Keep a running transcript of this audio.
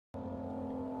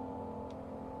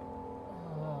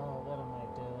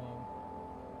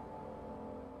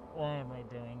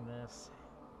doing this.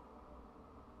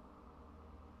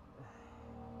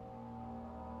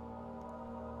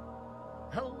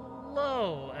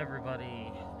 Hello,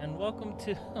 everybody, and welcome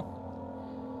to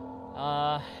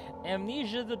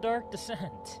Amnesia: The Dark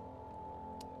Descent,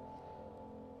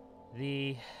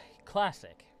 the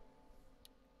classic.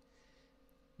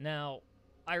 Now,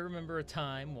 I remember a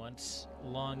time once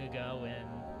long ago in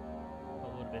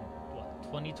what would have been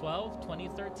 2012,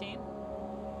 2013,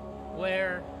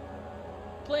 where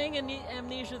playing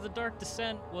Amnesia: The Dark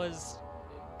Descent was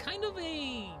kind of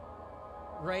a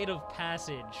rite of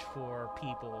passage for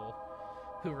people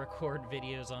who record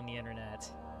videos on the internet.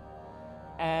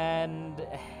 And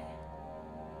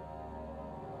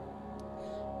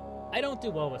I don't do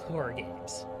well with horror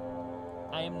games.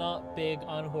 I am not big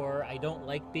on horror. I don't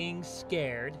like being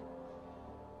scared.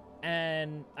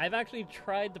 And I've actually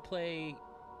tried to play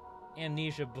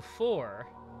Amnesia before.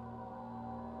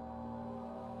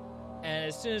 And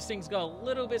as soon as things got a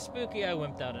little bit spooky, I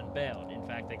wimped out and bailed. In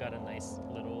fact, I got a nice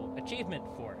little achievement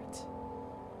for it.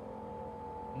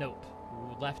 Nope.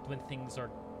 Left when things are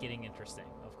getting interesting.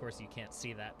 Of course, you can't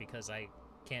see that because I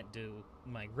can't do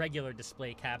my regular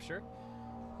display capture,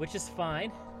 which is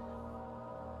fine.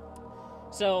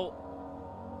 So,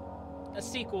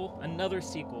 another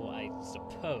sequel, I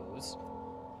suppose.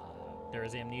 There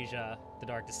is Amnesia: The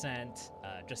Dark Descent,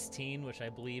 Justine, which I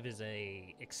believe is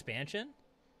a expansion.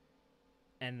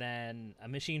 And then A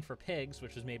Machine for Pigs,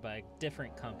 which was made by a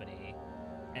different company.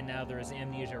 And now there's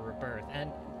Amnesia Rebirth.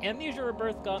 And Amnesia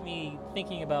Rebirth got me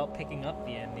thinking about picking up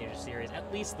the Amnesia series,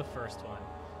 at least the first one.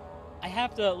 I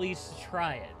have to at least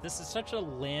try it. This is such a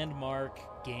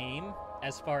landmark game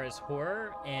as far as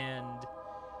horror and,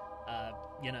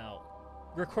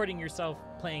 recording yourself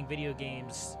playing video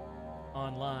games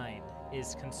online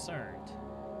is concerned.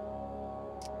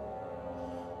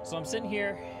 So I'm sitting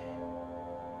here.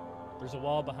 There's a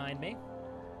wall behind me,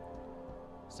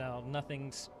 so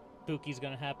nothing spooky's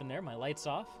gonna happen there. My light's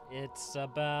off. It's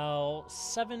about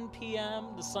 7 p.m.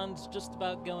 The sun's just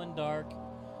about going dark,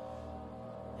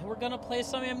 and we're gonna play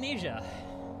some Amnesia.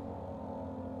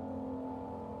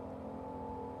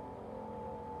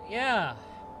 Yeah,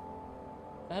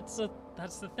 that's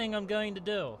the thing I'm going to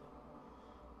do.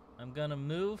 I'm gonna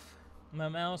move my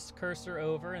mouse cursor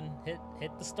over and hit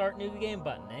the start new game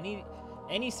button.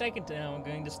 Any second now, I'm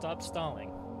going to stop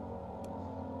stalling.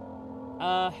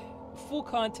 Full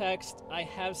context, I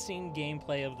have seen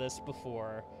gameplay of this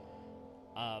before.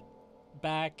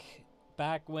 Back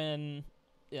when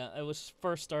it was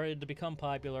first started to become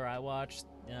popular, I watched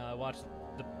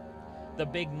the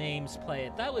big names play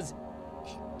it. That was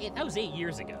 8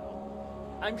 years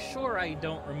ago. I'm sure I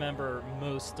don't remember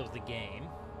most of the game.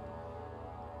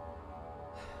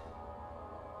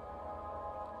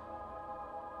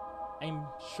 I'm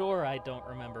sure I don't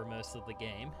remember most of the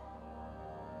game.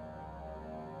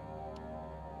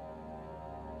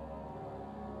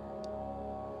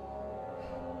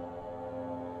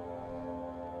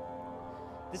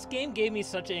 This game gave me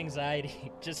such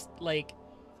anxiety. Just like,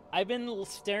 I've been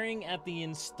staring at the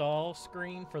install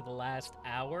screen for the last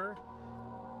hour,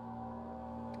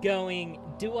 going,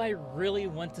 do I really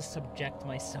want to subject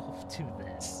myself to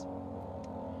this?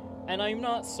 And I'm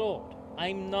not sold.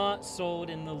 I'm not sold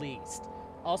in the least.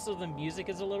 Also, the music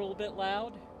is a little bit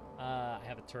loud. I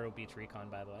have a Turtle Beach Recon,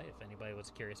 by the way, if anybody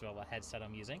was curious about what headset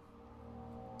I'm using.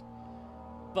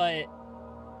 But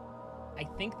I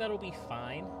think that'll be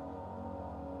fine.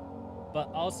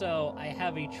 But also, I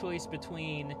have a choice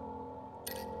between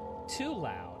too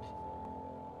loud,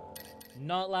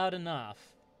 not loud enough,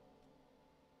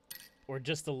 or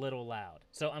just a little loud.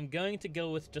 So I'm going to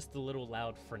go with just a little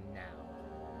loud for now.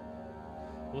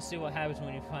 We'll see what happens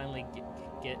when you finally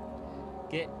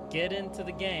get into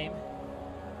the game.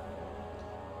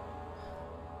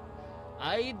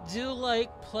 I do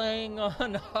like playing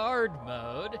on hard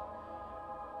mode.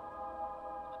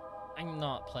 I'm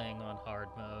not playing on hard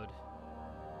mode.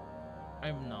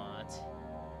 I'm not.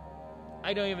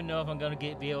 I don't even know if I'm gonna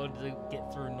be able to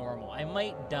get through normal. I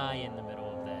might die in the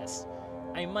middle of this.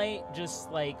 I might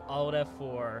just like Alt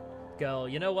F4. Go,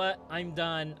 you know what? I'm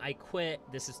done. I quit.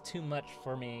 This is too much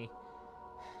for me.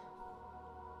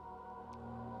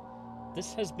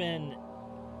 This has been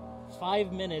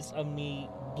 5 minutes of me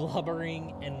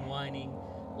blubbering and whining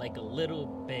like a little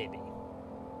baby.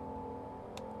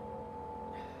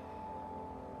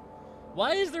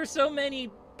 Why is there so many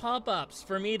pop-ups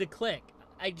for me to click?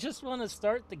 I just want to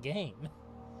start the game.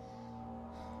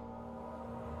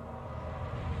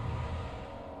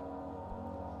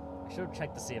 I should have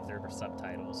checked to see if there were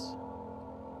subtitles.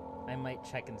 I might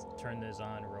check and turn those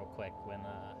on real quick when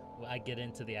I get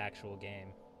into the actual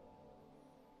game.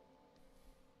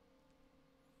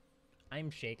 I'm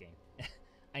shaking.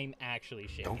 I'm actually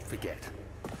shaking. Don't forget,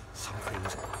 some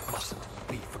things mustn't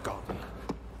be forgotten.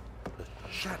 The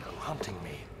shadow hunting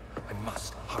me. I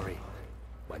must hurry.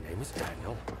 My name is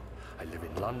Daniel. I live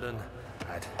in London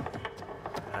at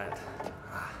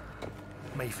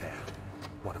Mayfair.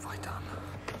 What have I done?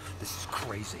 This is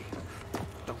crazy.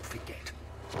 Don't forget.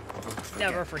 Don't forget.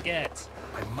 Never forget.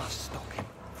 I must stop him.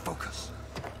 Focus.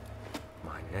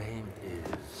 My name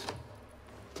is...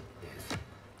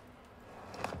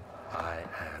 I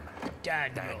am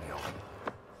Daniel.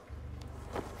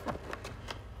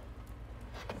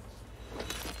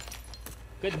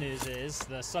 Good news is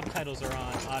the subtitles are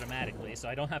on automatically, so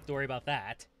I don't have to worry about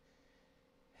that.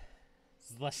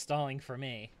 It's less stalling for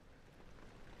me.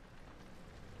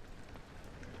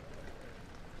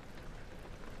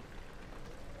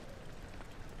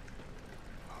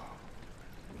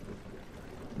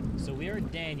 So we are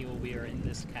Daniel, we are in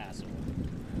this castle.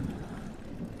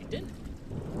 I didn't...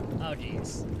 Oh,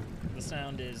 jeez. The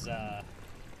sound is,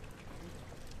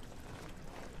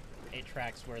 it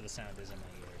tracks where the sound is in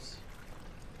my ears.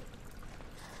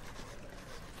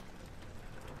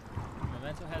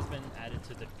 Memento has been added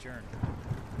to the journal.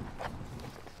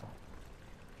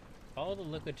 Follow the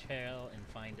liquid trail and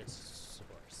find its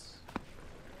source.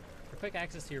 For quick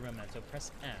access to your memento,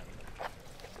 press M.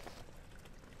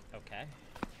 Okay.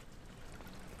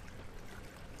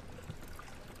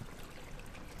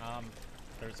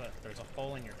 There's a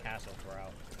hole in your castle, bro.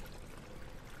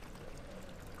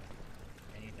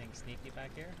 Anything sneaky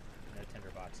back here? No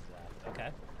tinderboxes left. Okay.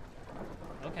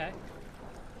 Okay.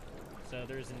 So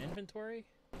there's an inventory.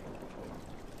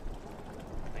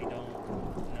 I don't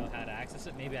know how to access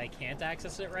it. Maybe I can't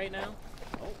access it right now.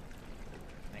 Oh.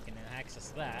 I can access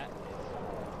that.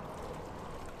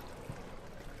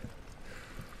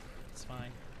 It's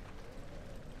fine.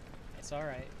 It's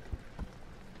alright.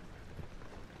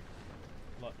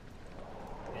 Look.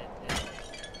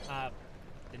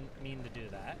 Didn't mean to do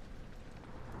that.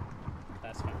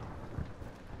 That's fine.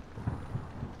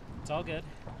 It's all good.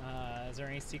 Is there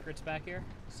any secrets back here?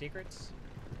 Secrets?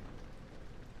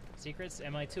 Secrets?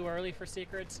 Am I too early for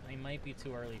secrets? I might be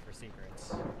too early for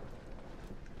secrets.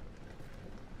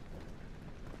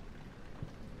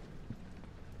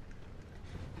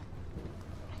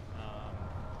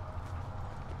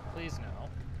 Please no.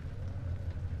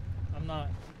 I'm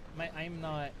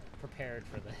not prepared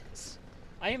for this.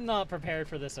 I am not prepared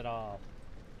for this at all.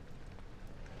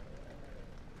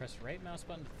 Press right mouse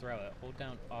button to throw it. Hold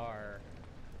down R.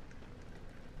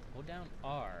 Hold down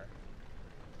R.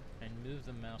 And move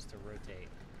the mouse to rotate.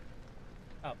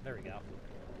 Oh, there we go.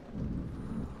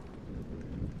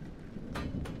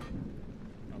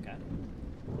 Okay.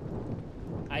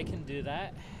 I can do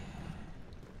that.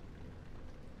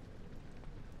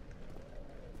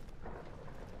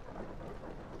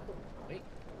 Wait.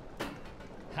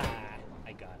 Ha!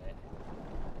 I got it.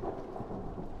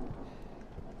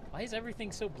 Why is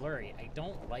everything so blurry? I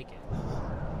don't like it.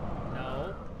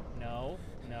 No, no,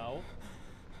 no.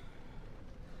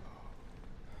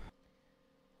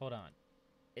 Hold on.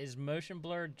 Is motion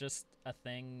blur just a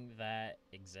thing that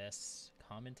exists?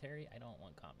 Commentary? I don't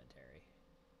want commentary.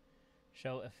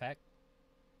 Show effect?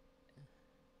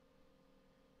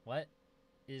 What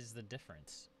is the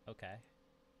difference? Okay.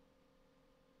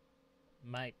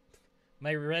 My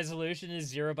resolution is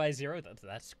 0 by 0.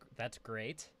 That's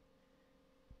great.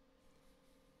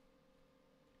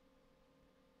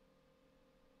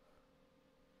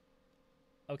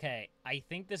 Okay, I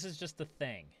think this is just a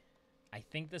thing. I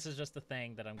think this is just a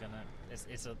thing that I'm gonna...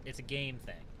 It's a game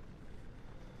thing.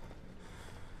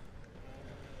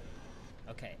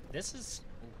 Okay, this is...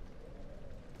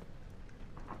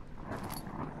 Okay,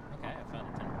 I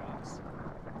found a tinderbox.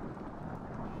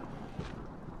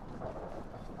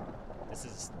 This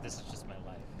is just my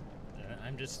life.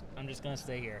 I'm just gonna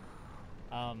stay here.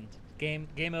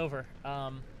 Game over.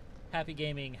 Happy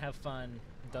gaming. Have fun.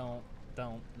 Don't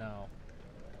no.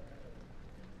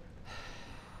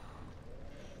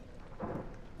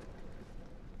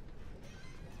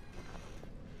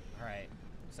 Alright,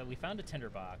 so we found a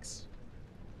tinderbox.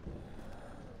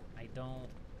 I don't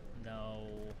know.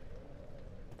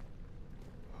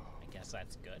 I guess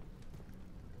that's good.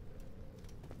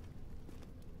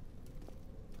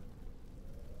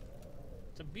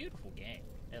 It's a beautiful game.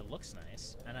 It looks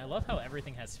nice. And I love how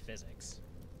everything has physics.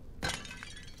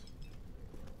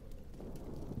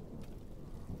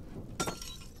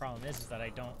 Problem is that I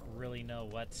don't really know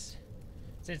what's...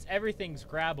 Since everything's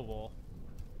grabbable,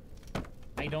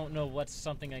 I don't know what's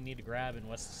something I need to grab and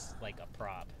what's like a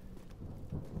prop.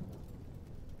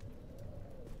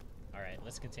 Alright,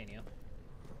 let's continue.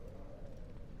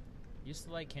 Used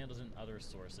to light candles in other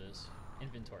sources.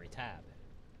 inventory tab.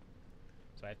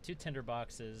 So I have 2 tinder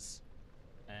boxes,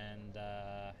 and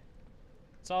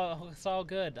it's all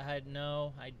good. I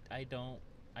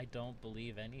don't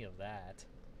believe any of that.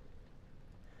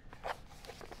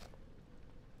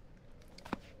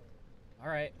 All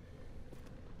right.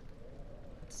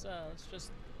 Let's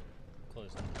just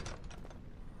close them.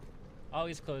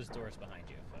 Always close doors behind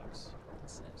you, folks.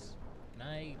 What's this? Can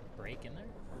I break in there?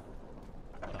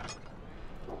 Hold on.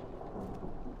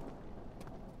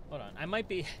 Hold on. I might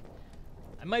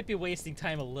be wasting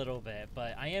time a little bit,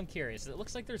 but I am curious. It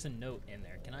looks like there's a note in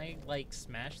there. Can I, like,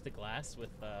 smash the glass with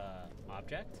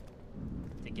object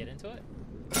to get into it?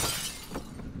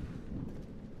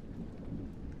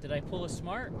 Did I pull a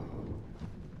smart?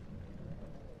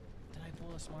 Did I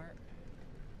pull a smart?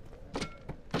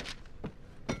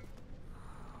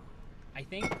 I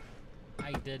think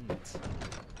I didn't.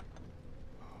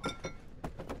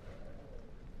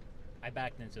 I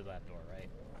backed into that door, right?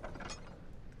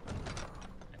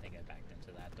 I think I backed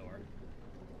into that door.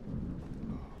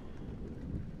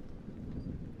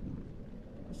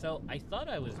 So I thought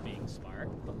I was being smart,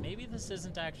 but maybe this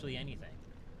isn't actually anything.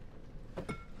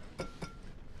 It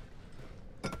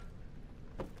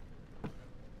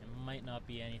might not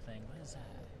be anything. What is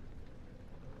that?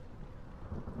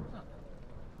 Huh.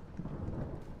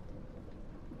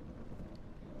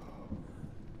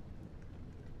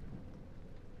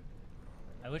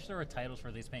 I wish there were titles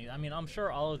for these paintings. I mean, I'm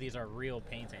sure all of these are real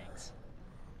paintings.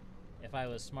 If I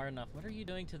was smart enough. What are you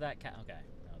doing to that cat? Okay.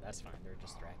 No, that's fine. They're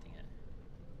distracting it.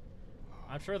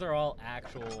 I'm sure they're all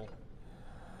actual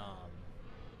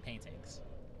paintings.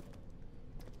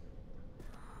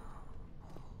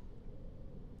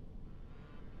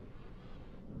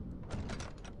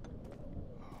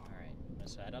 Alright.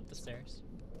 Let's head up the stairs.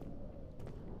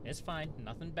 It's fine.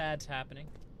 Nothing bad's happening.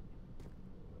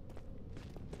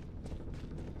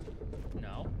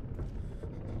 No.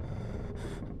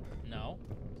 No.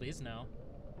 Please, no.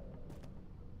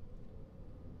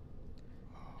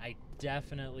 I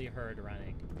definitely heard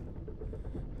running.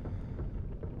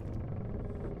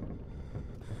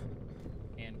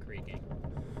 And creaking.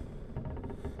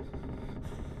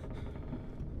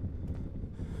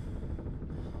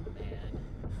 Oh, man.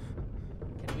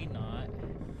 Can we not?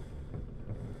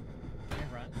 Can I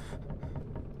run?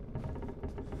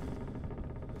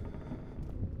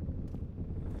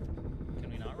 Can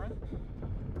we not run?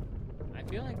 I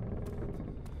feel like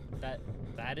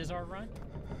that is our run.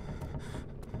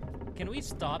 Can we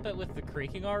stop it with the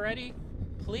creaking already?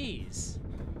 Please.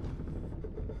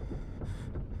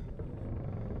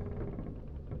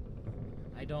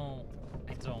 I don't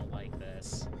like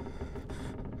this.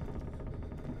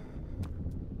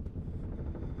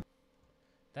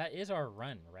 That is our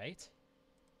run, right?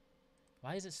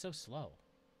 Why is it so slow?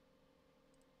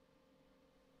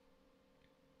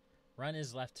 Run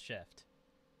is left shift.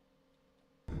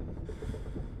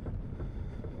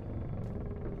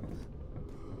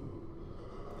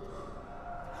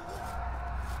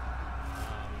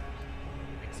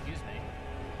 Excuse me.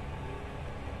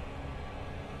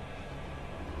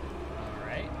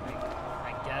 Alright,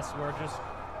 I guess we're just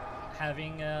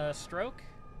having a stroke?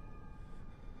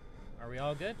 Are we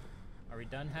all good? Are we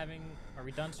done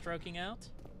stroking out?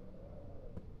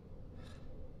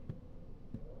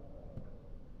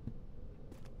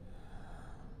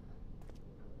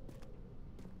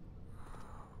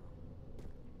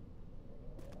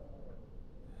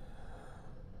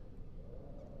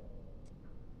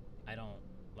 I don't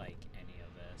like any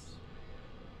of this.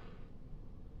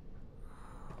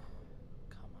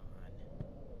 Come on.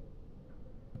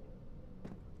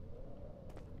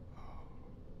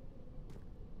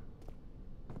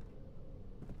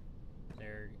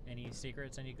 There any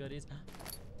secrets, any goodies?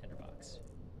 Tinderbox.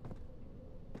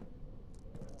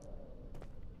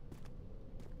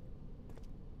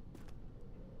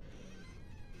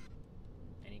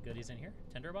 Any goodies in here?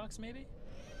 Tinderbox maybe?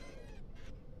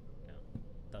 No,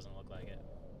 doesn't look like it.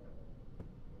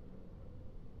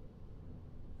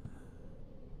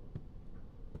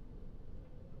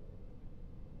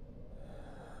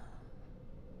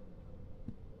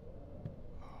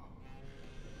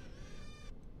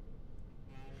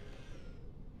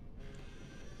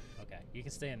 Okay, you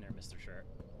can stay in there, Mr. Shirt.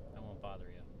 I won't bother you.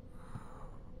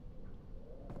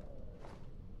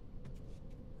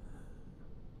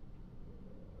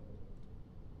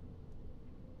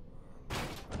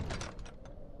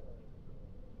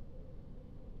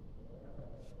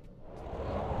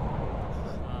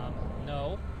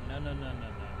 No. No, no, no, no, no, no, no.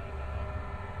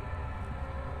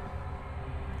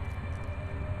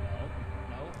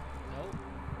 No, no, no.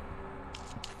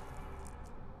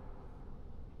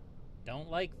 Don't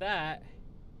like that.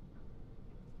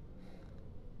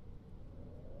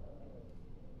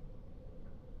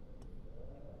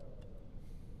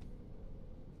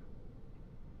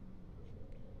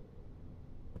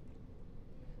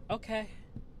 Okay.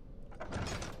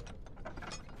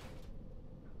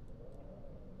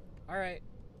 Alright.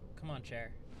 Come on,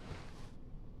 chair.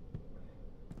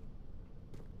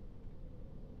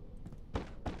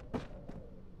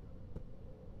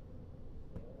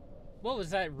 What was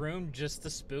that room just to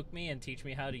spook me and teach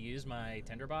me how to use my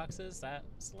tinderboxes?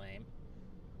 That's lame.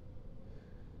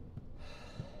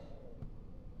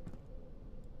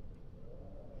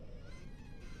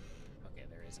 Okay,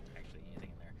 there isn't actually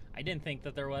anything in there. I didn't think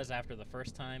that there was after the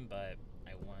first time, but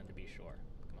I wanted to be sure.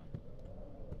 Come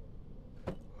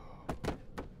on.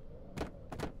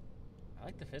 I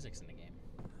like the physics in the game.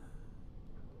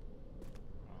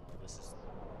 Oh, this is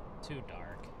too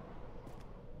dark.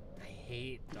 I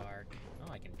hate dark.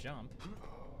 Oh, I can jump. Can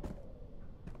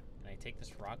I take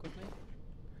this rock with me?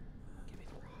 Give me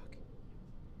the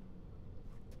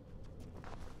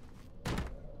rock.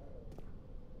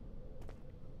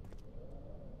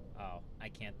 Oh, I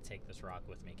can't take this rock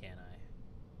with me, can I?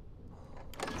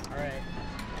 Alright.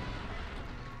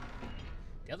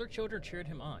 The other children cheered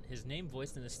him on. His name,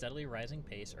 voiced in a steadily rising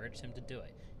pace, urged him to do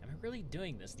it. Am I really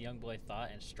doing this? The young boy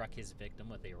thought and struck his victim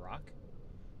with a rock.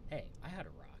 Hey, I had a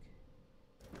rock.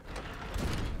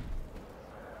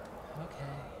 Okay.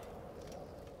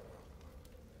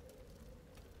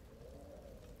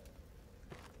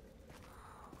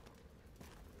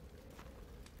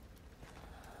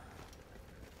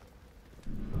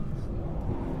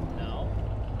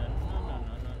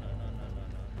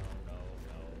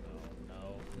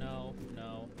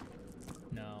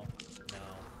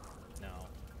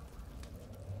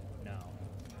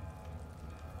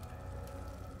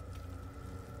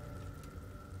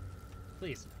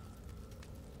 Please.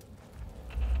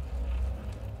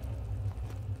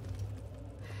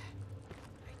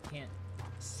 I can't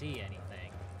see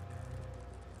anything.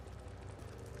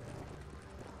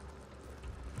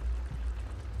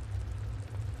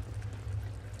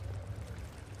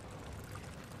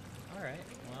 Alright,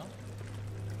 well,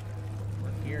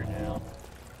 we're here now.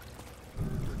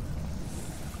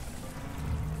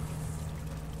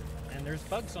 And there's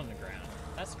bugs on the ground.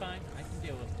 That's fine. I can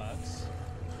deal with bugs.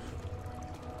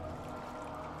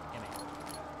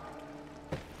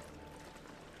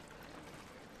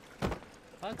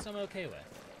 Bugs I'm okay with.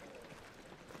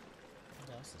 What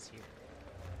else is here?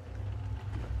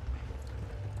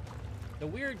 The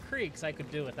weird creaks I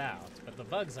could do without, but the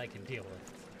bugs I can deal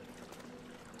with.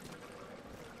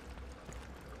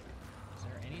 Is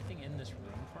there anything in this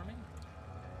room for me?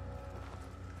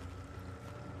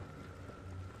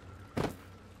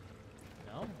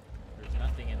 No? There's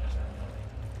nothing in this room for me.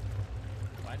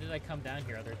 Why did I come down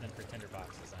here other than for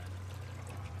tinderboxes then?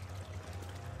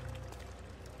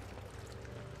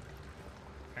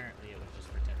 Apparently it was just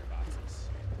for tinderboxes.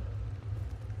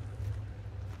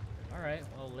 Alright,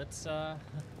 well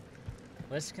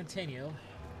let's continue.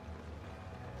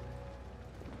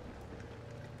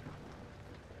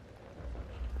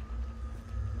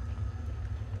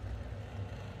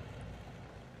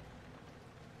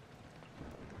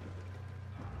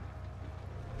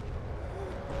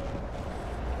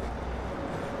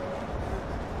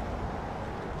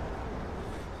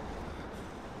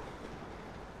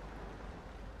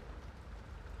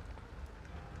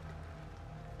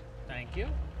 Thank you.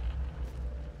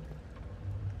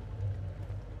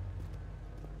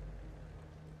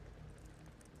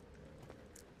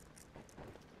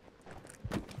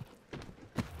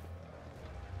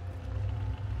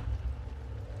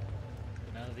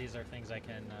 None of these are things I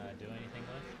can do anything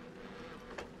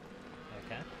with.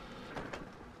 Okay.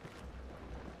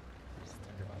 There's the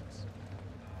tinderbox.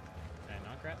 Can I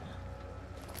not grab that?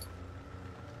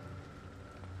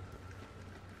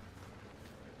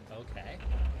 Okay.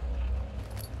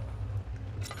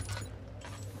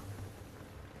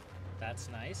 That's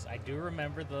nice. I do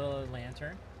remember the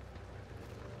lantern.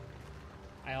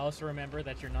 I also remember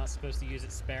that you're not supposed to use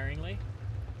it sparingly.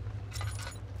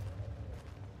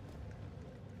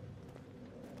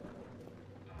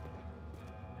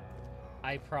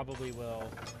 I probably will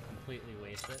completely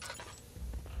waste it.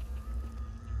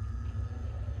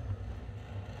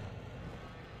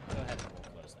 Go ahead and we'll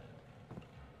close that.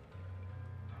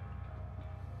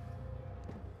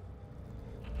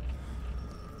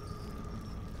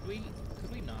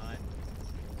 Could we not?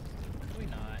 Could we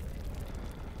not?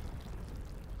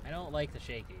 I don't like the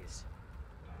shakies.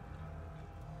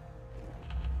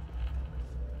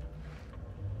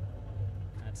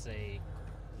 That's a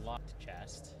locked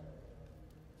chest.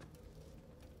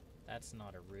 That's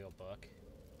not a real book.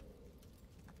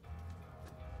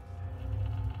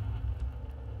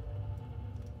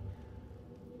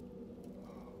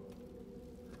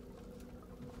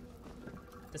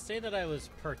 To say that I was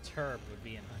perturbed would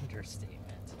be an understatement.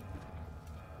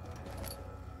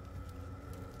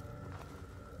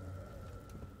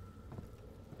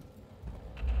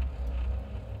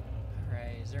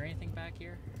 Alright, is there anything back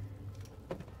here?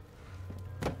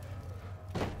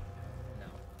 No.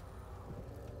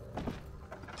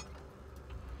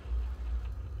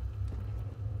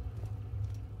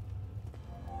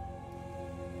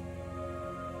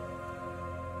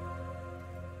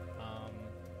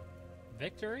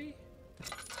 Victory?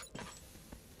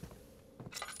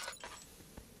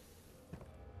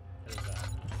 There's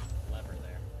a lever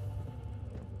there.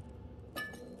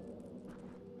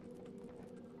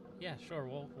 Yeah, sure.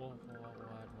 We'll add more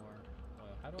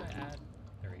oil. How do I add?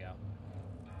 There we go.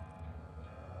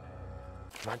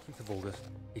 19th of August,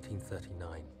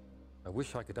 1839. I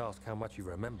wish I could ask how much you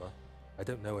remember. I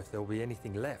don't know if there will be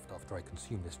anything left after I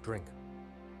consume this drink.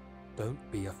 Don't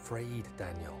be afraid,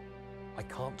 Daniel. I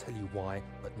can't tell you why,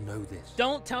 but know this.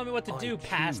 Don't tell me what to do, I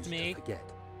past choose me. to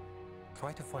forget.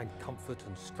 Try to find comfort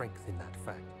and strength in that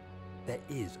fact. There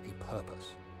is a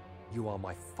purpose. You are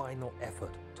my final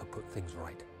effort to put things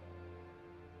right.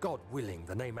 God willing,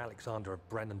 the name Alexander of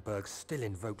Brandenburg still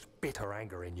invokes bitter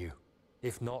anger in you.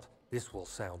 If not, this will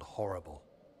sound horrible.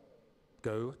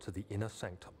 Go to the inner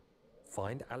sanctum,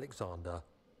 find Alexander,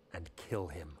 and kill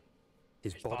him.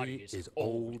 His body is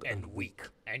old and weak,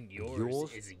 and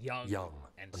yours is young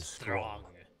and strong.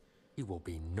 He will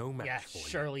be no match for you.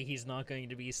 Surely he's not going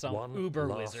to be some One uber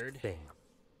last wizard. thing.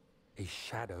 A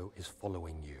shadow is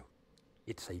following you.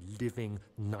 It's a living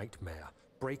nightmare,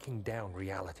 breaking down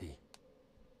reality.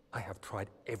 I have tried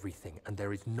everything, and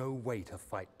there is no way to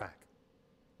fight back.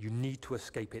 You need to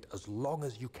escape it as long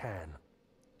as you can.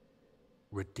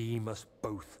 Redeem us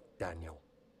both, Daniel.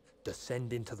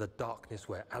 Descend into the darkness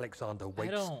where Alexander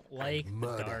waits I don't like and the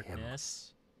murder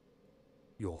darkness.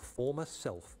 him. Your former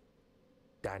self,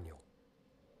 Daniel.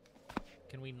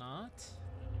 Can we not?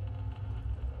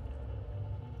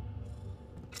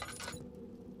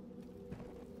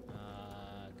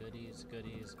 Goodies,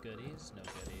 goodies, goodies. No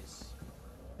goodies.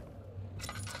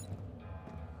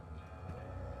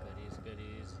 Goodies,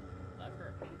 goodies.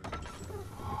 Lever.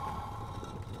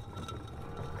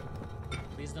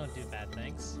 Please don't do bad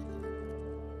things.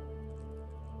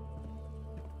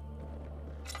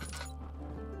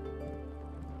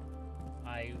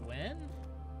 I win?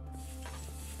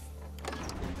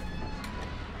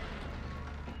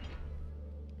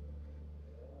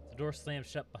 The door slammed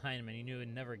shut behind him, and he knew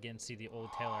he'd never again see the old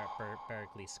tailor at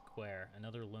Berkeley Square.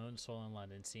 Another lone soul in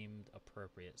London seemed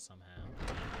appropriate somehow.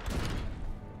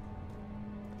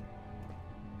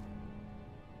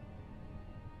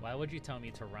 Why would you tell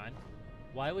me to run?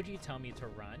 Why would you tell me to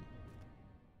run?